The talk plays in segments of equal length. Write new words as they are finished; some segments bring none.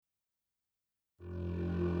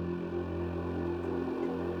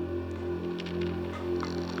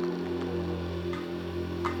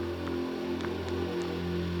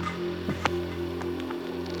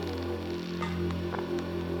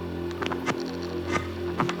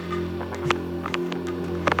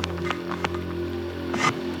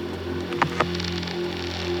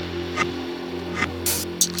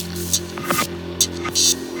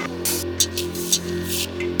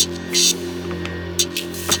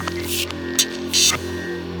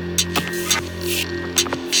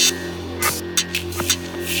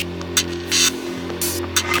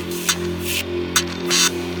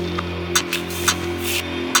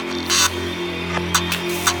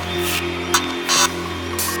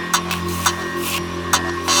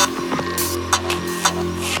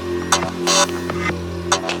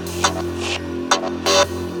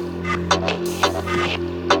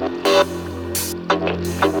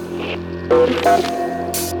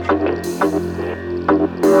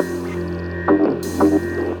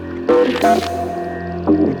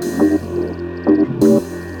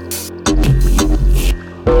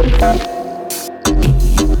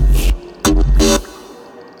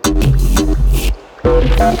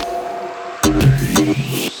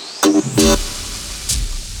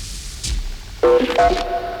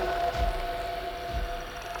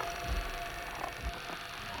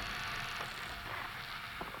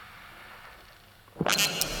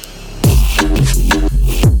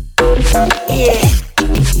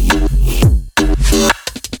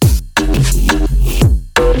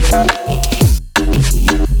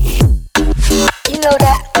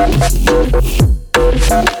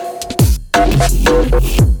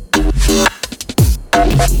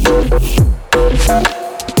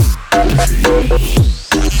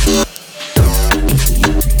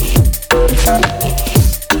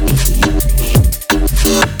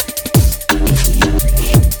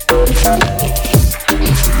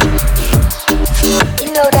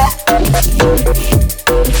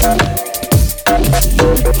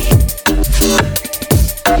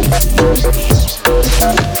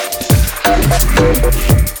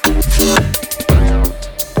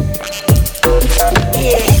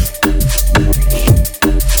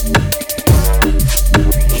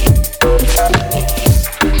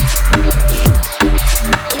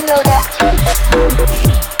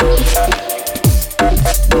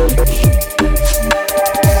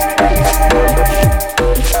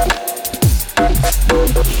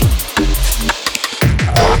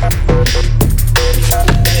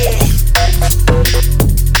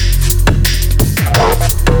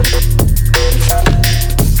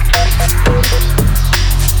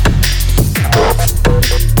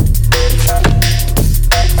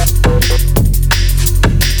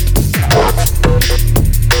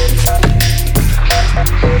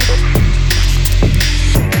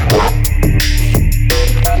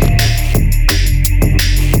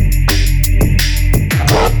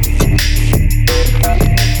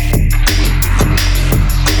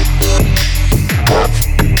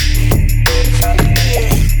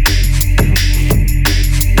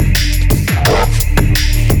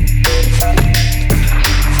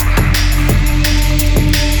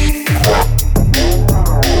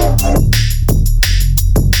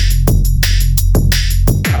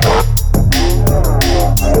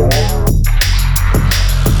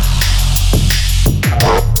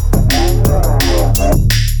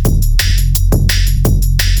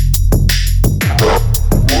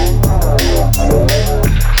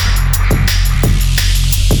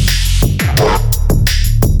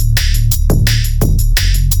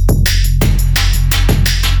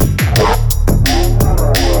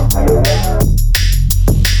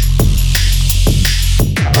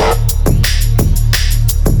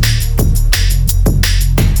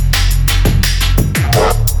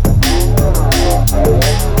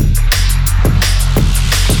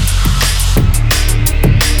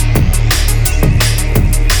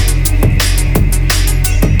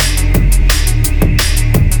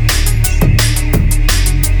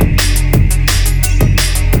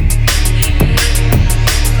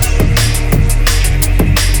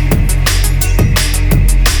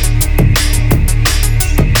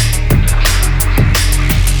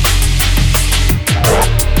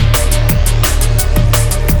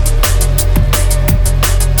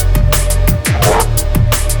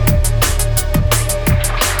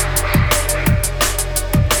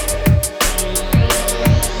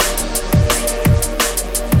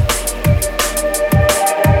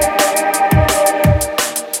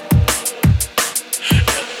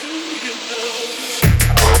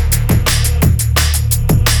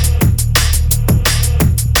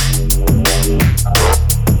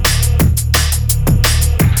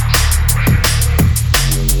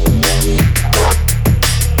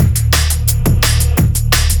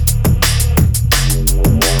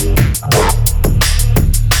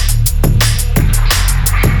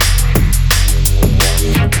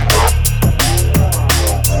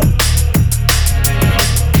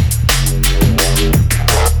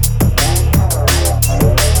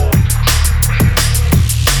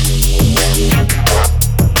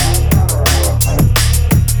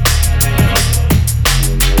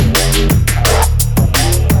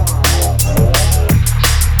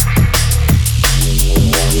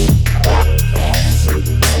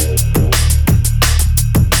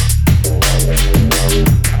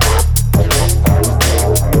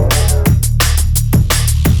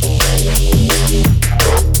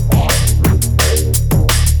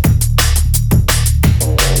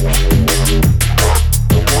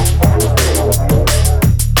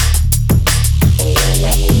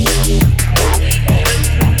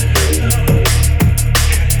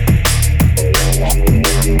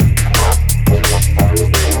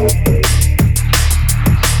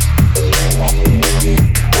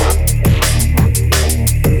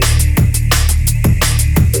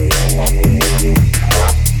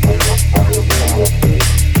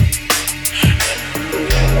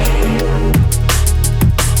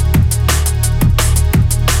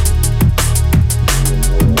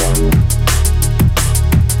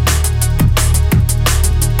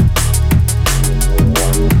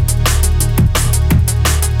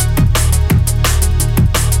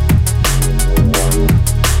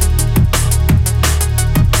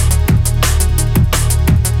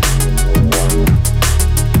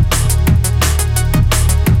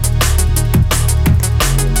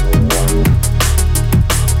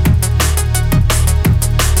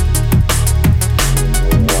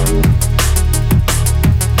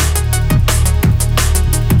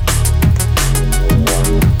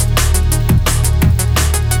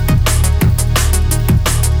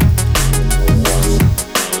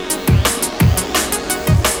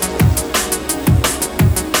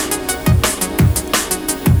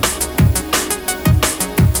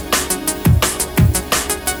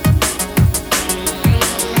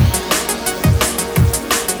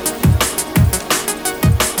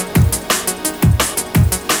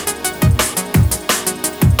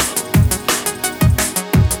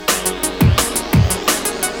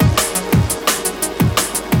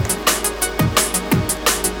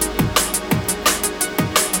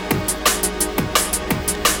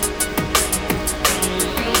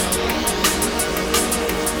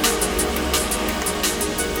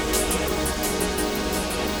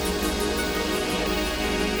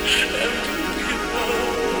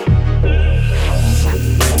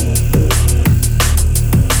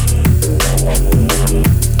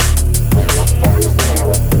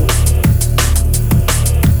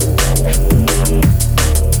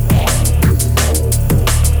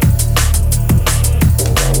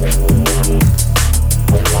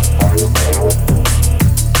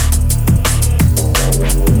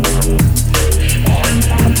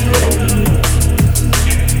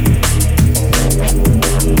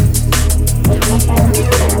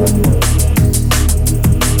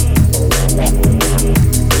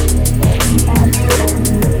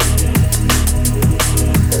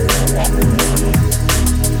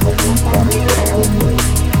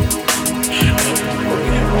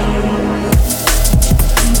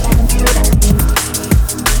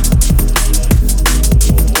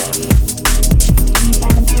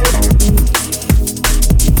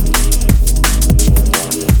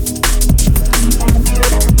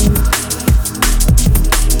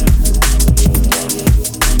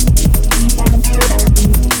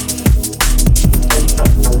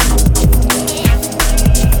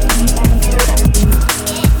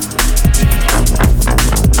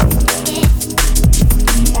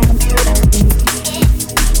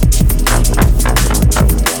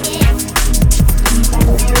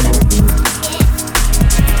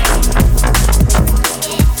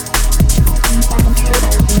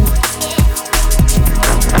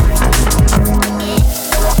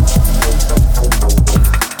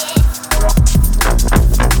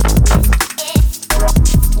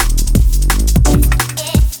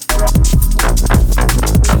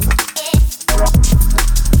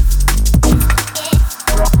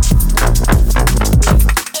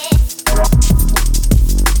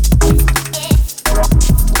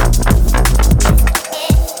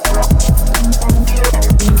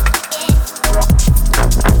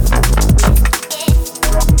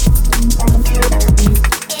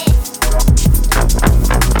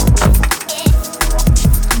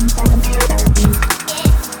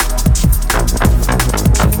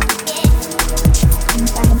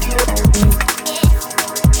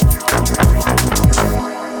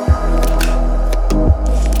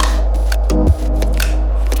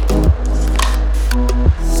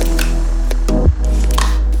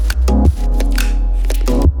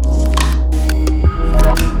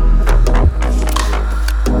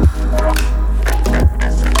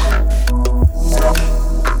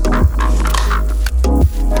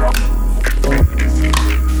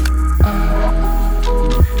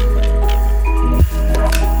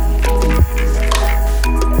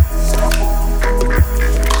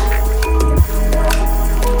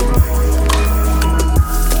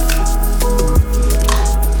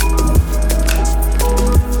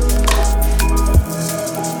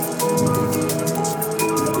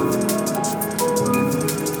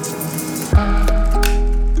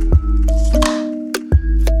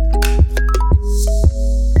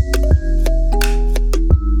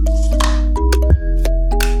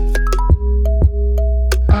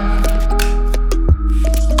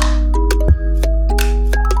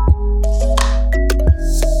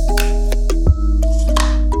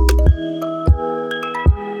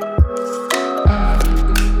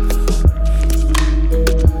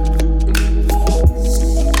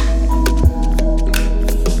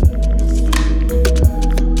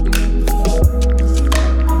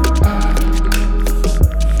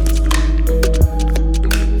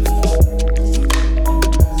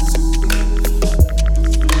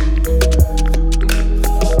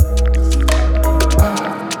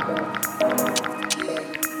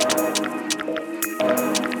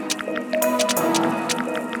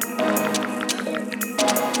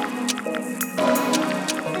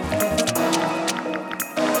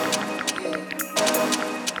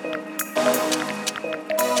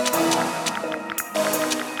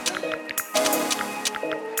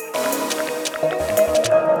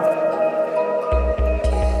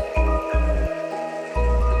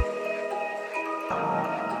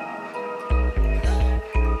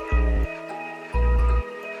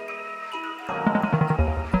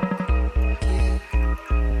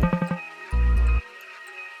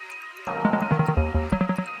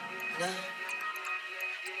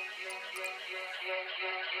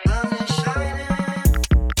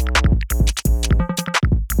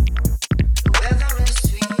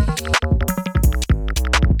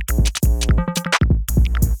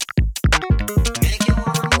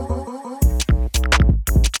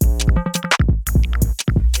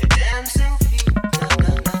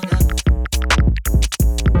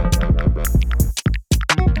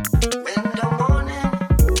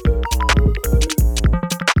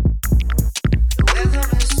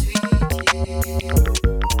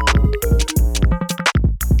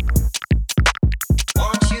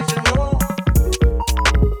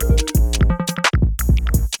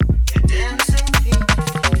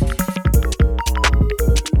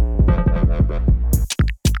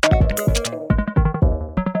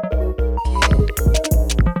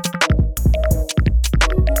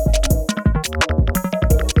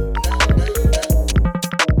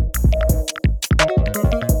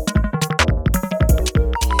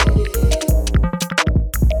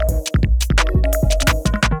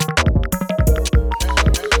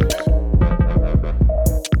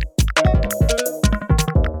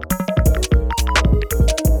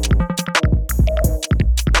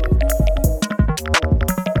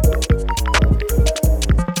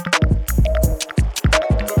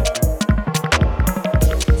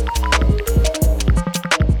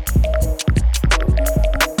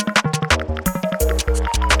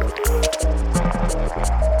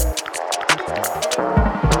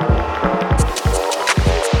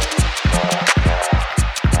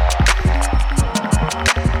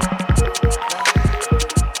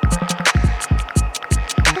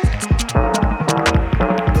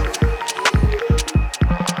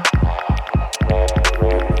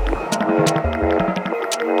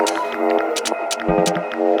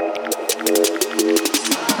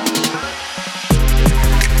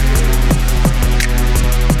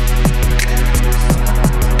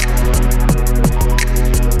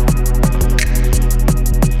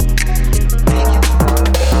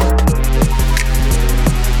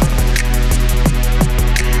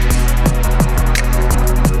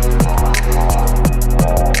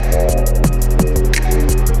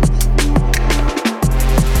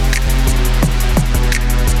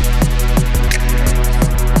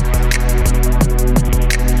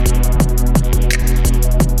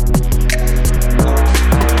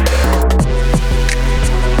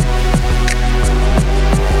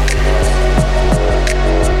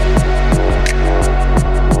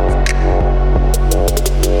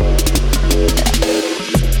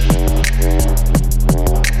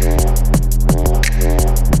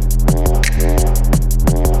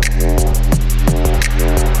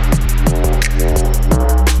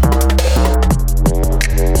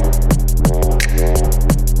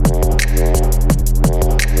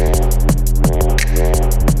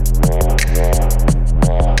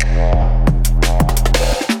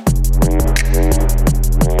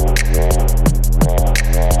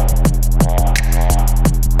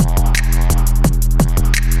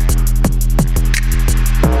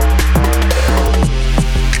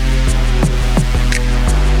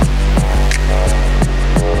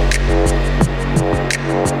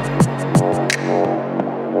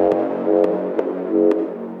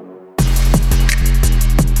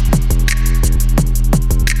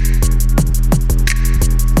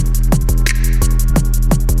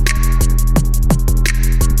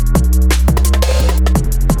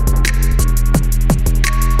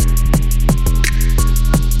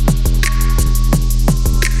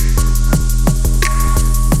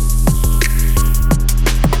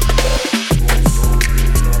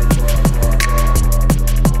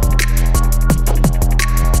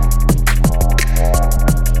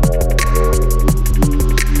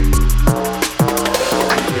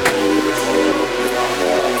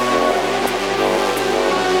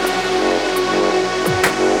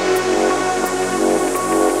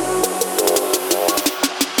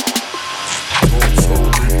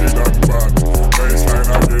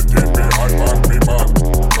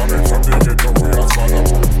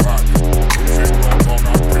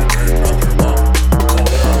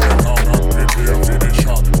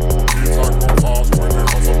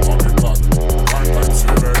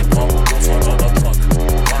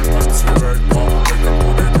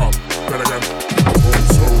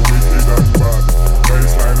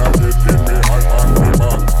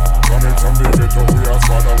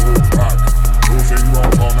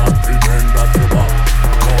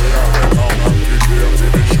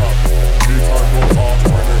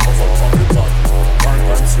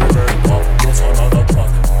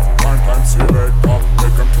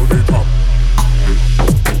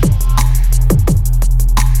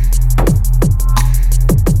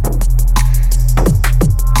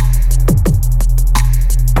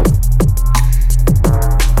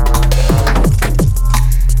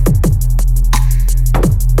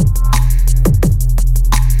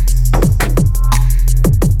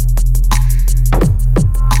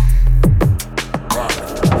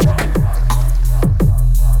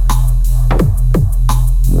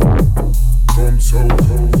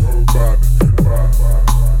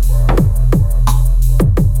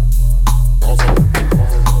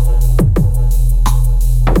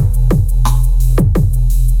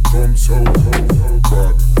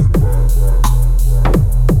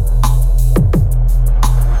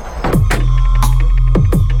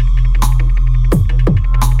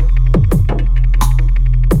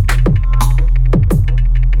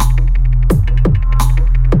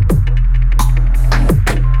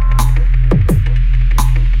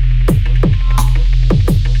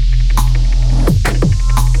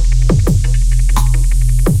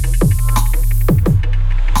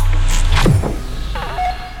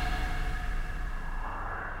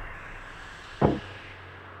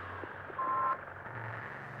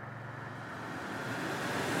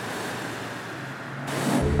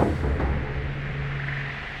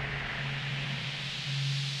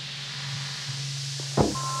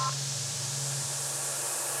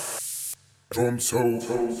Drum so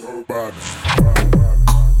bad.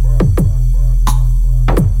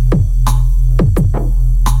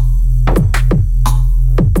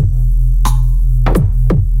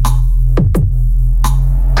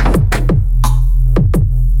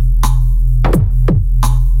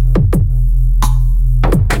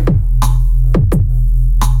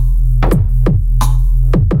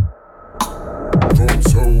 Drum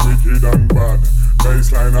so wicked and bad.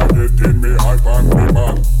 Bassline a getting me hype and me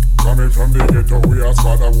mad. Coming from the ghetto, we are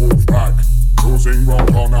squad a Wolfpack. Cruising round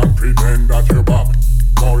town and pretend that you're bop.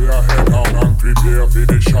 Bow your head down and prepare for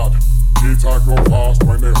the shot. Beats a go fast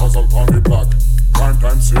when they hustle on the block. Prime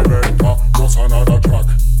time selector, what's another track?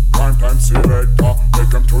 Prime time selector, take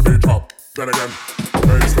them to the top. Then again,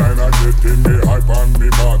 bassline a getting me hype and me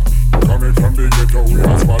mad. Coming from the ghetto, we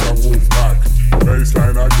are squad a Wolfpack.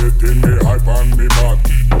 Bassline a getting me hype and me mad.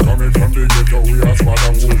 Coming from the ghetto, we are squad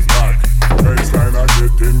a Wolfpack. Bassline a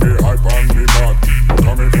getting me hype and me mad.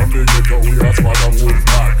 Coming from the ghetto, we are squad a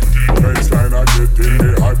Wolfpack. Bassline a getting me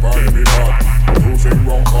hype and me mad. Cruising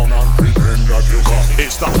round town and pretend that you got.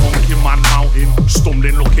 It's that monkey man mountain,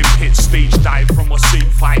 stumbling looking pit, stage dive from a scene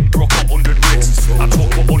fight, broke 100 risks. I took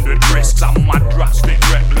 100 risks, I'm mad drastic,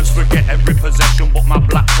 reckless. Forget every possession but my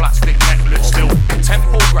black plastic necklace. Still,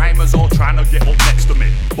 tempo grimers all trying to get up next to me.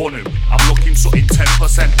 Bonu, I'm looking something 10%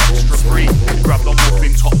 extra free. Grab the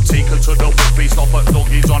muffin top, take her to the buffet, stop at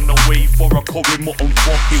Dougie's on the way for a curry mutton.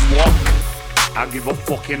 Fucking what? I give a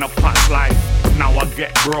fuck in a past life. Now I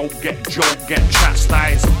get broke, get joked, get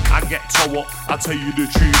chastised. I get toe up, I tell you the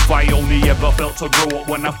truth. I only ever felt to grow up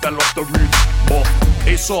when I fell off the roof. But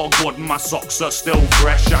it's all good, my socks are still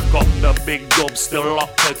fresh. I got the big dub still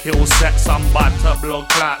locked to kill sets. I'm bad to blood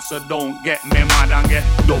clots, so don't get me mad and get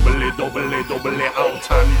double it out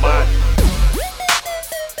and bad.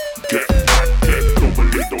 Get bad, get double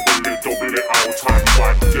it out and bad. Get bad, get double it out and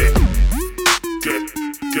bad.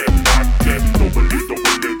 Get bad, get double it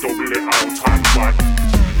out and bad.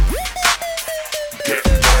 Get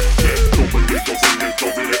bad, get double it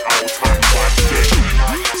out and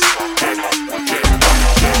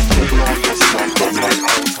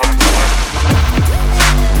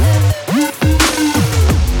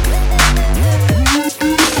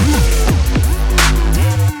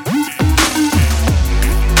bad.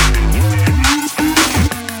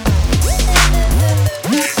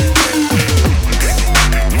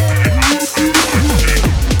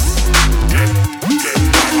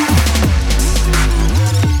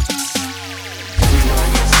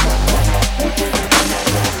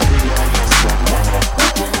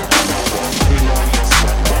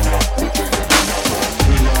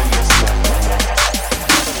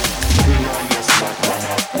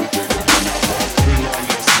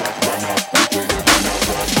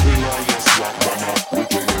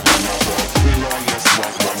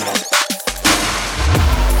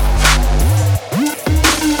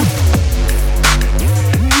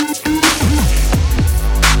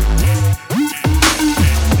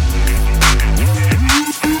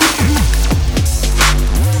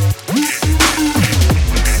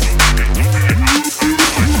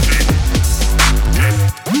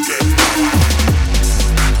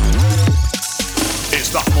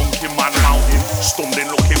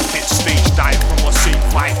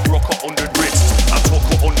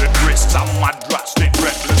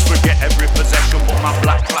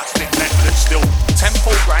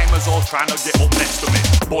 Trying to get up next to me.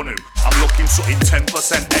 Bonu, I'm looking something 10%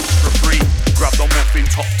 extra free. Grab the muffin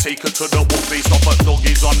top, take her to the buffet, stop at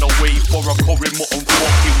Dougie's on the way for a curry mutton.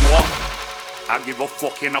 Fucking what? I give a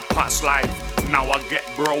fuck in a past life. Now I get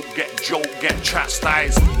broke, get joked, get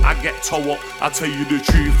chastised. I get toe up, I tell you the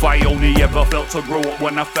truth. I only ever felt to grow up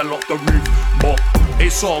when I fell off the roof. But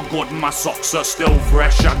it's all good, my socks are still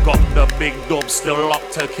fresh. I got the big dub still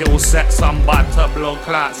locked to kill sets. I'm bad to blood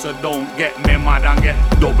clots, so don't get me mad and get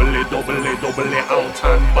double it out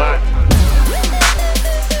and bad.